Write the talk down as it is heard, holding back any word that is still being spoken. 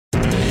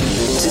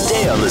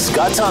Today on The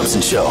Scott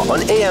Thompson Show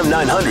on AM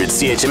 900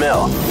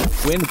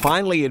 CHML. Wynn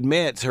finally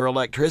admits her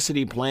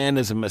electricity plan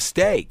is a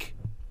mistake.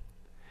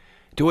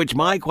 To which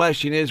my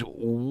question is,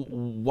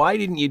 why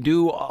didn't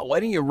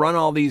you run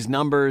all these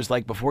numbers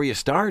like before you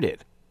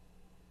started?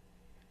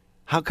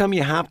 How come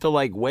you have to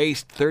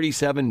waste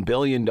 $37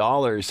 billion,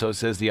 so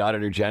says the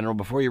Auditor General,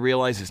 before you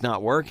realize it's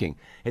not working?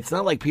 It's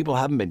not like people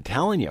haven't been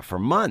telling you for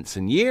months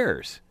and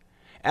years.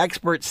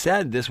 Experts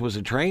said this was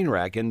a train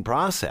wreck in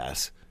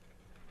process.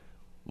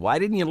 Why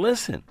didn't you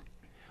listen?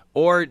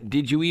 Or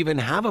did you even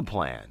have a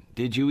plan?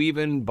 Did you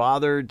even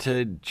bother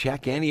to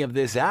check any of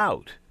this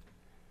out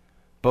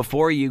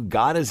before you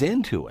got us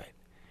into it?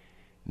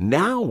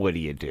 Now what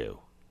do?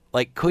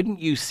 Couldn't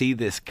you see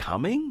this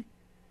coming?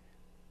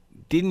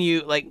 Didn't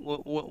you,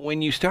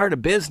 when you start a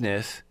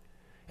business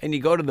and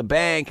you go to the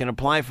bank and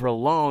apply for a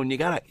loan, you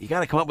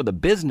gotta come up with a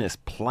business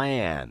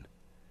plan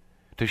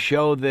to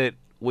show that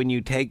when you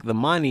take the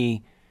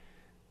money,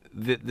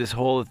 that this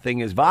whole thing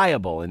is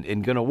viable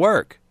and going to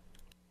work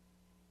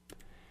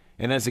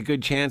and has a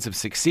good chance of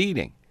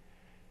succeeding.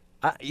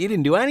 You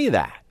didn't do any of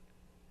that.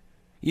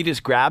 You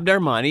just grabbed our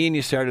money and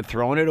you started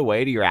throwing it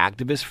away to your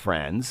activist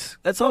friends.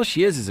 That's all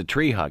she is a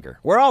tree hugger.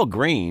 We're all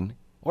green.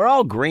 We're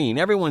all green.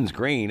 Everyone's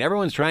green.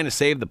 Everyone's trying to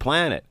save the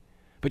planet.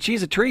 But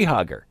she's a tree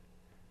hugger.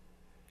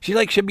 She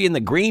should be in the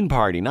Green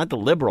Party, not the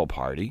Liberal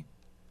Party.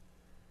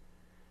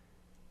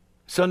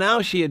 So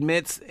now she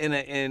admits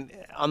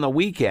on the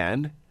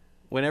weekend,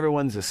 when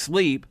everyone's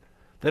asleep,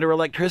 that her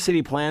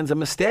electricity plan's a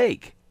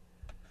mistake.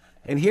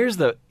 And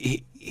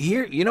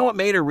you know what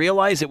made her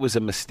realize it was a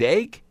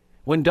mistake?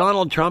 When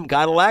Donald Trump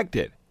got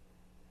elected.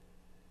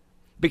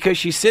 Because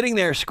she's sitting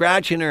there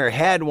scratching her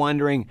head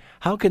wondering,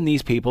 how can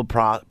these people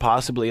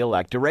possibly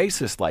elect a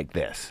racist like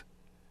this?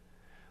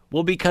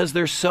 Well, because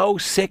they're so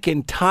sick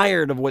and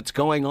tired of what's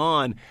going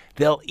on,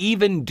 they'll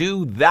even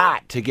do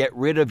that to get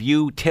rid of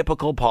you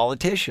typical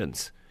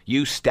politicians.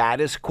 You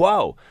status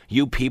quo.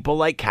 You people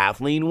like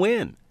Kathleen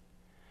Wynne.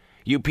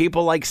 You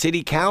people like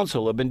City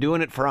Council have been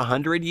doing it for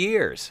 100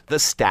 years. The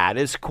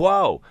status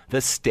quo.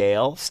 The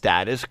stale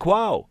status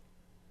quo.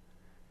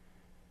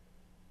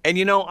 And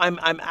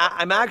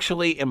I'm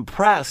actually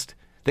impressed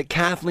that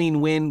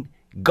Kathleen Wynne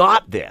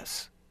got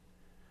this.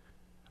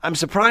 I'm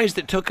surprised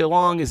it took as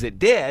long as it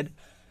did,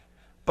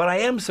 but I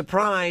am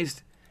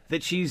surprised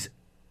that she's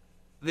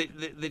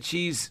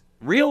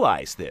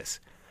realized this,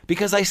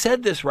 because I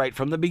said this right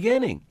from the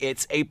beginning.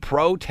 It's a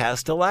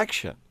protest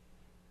election.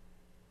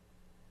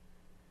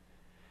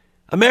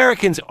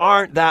 Americans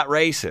aren't that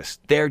racist.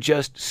 They're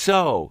just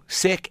so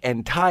sick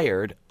and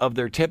tired of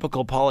their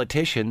typical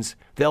politicians,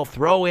 they'll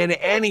throw in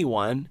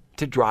anyone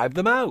to drive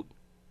them out.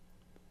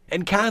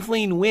 And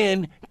Kathleen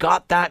Wynne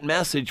got that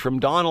message from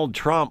Donald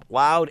Trump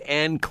loud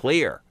and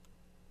clear.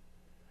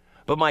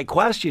 But my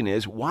question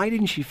is, why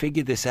didn't she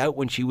figure this out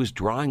when she was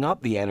drawing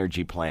up the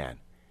energy plan?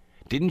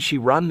 Didn't she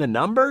run the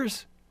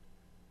numbers?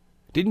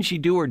 Didn't she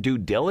do her due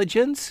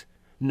diligence?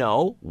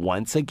 No,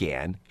 once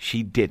again,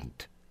 she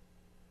didn't.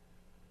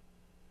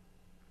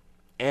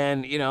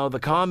 And, the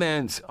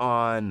comments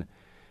on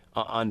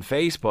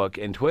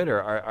Facebook and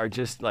Twitter are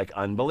just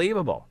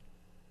unbelievable.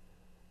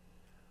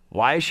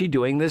 Why is she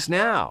doing this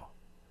now?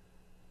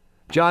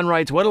 John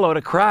writes, what a load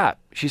of crap.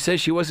 She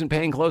says she wasn't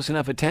paying close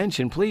enough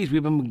attention. Please,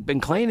 we've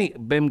been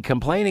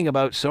complaining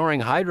about soaring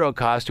hydro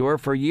costs to her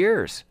for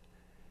years.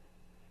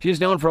 She's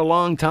known for a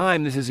long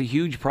time this is a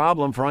huge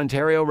problem for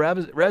Ontario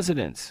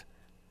residents.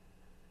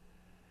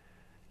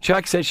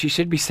 Chuck says she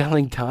should be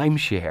selling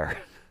timeshare.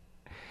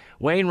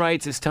 Wayne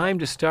writes, it's time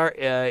to start.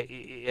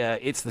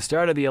 It's the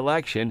start of the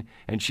election,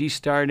 and she's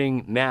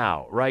starting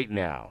now, right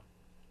now.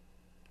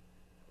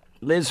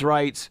 Liz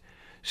writes,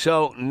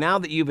 so now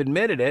that you've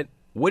admitted it,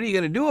 what are you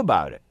going to do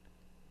about it?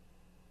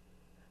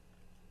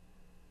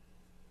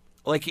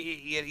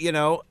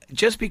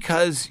 Just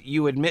because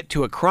you admit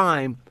to a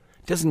crime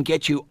doesn't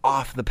get you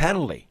off the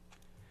penalty.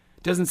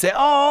 Doesn't say,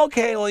 oh,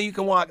 okay, well, you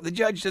can walk. The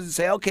judge doesn't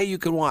say, okay, you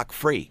can walk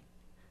free.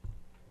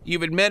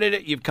 You've admitted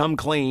it. You've come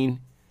clean.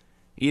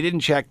 You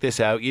didn't check this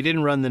out. You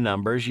didn't run the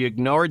numbers. You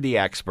ignored the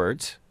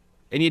experts,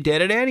 and you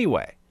did it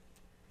anyway.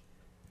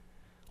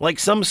 Like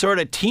some sort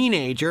of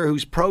teenager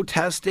who's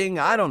protesting,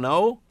 I don't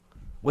know,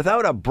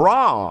 without a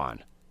bra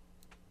on.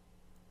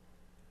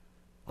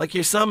 Like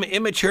you're some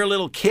immature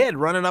little kid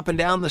running up and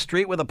down the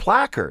street with a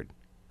placard.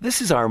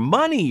 This is our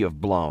money you've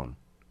blown.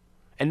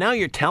 And now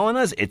you're telling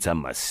us it's a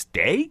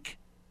mistake?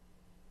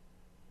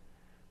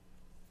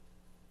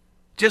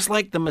 Just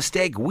like the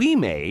mistake we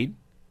made,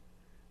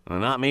 well,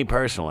 not me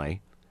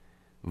personally,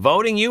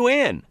 voting you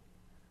in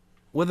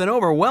with an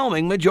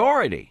overwhelming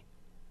majority.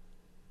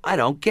 I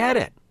don't get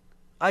it.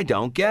 I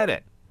don't get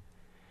it.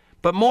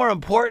 But more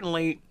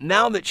importantly,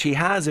 now that she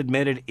has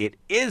admitted it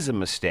is a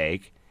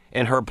mistake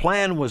and her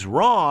plan was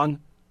wrong,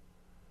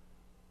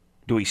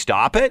 do we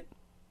stop it?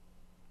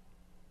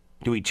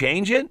 Do we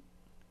change it?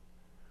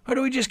 Or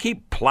do we just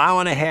keep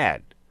plowing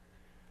ahead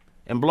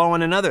and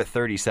blowing another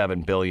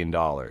 $37 billion?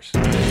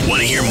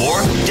 Want to hear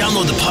more?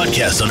 Download the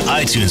podcast on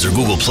iTunes or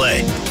Google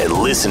Play and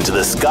listen to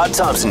The Scott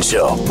Thompson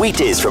Show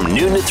weekdays from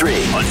noon to 3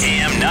 on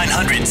AM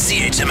 900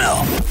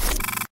 CHML.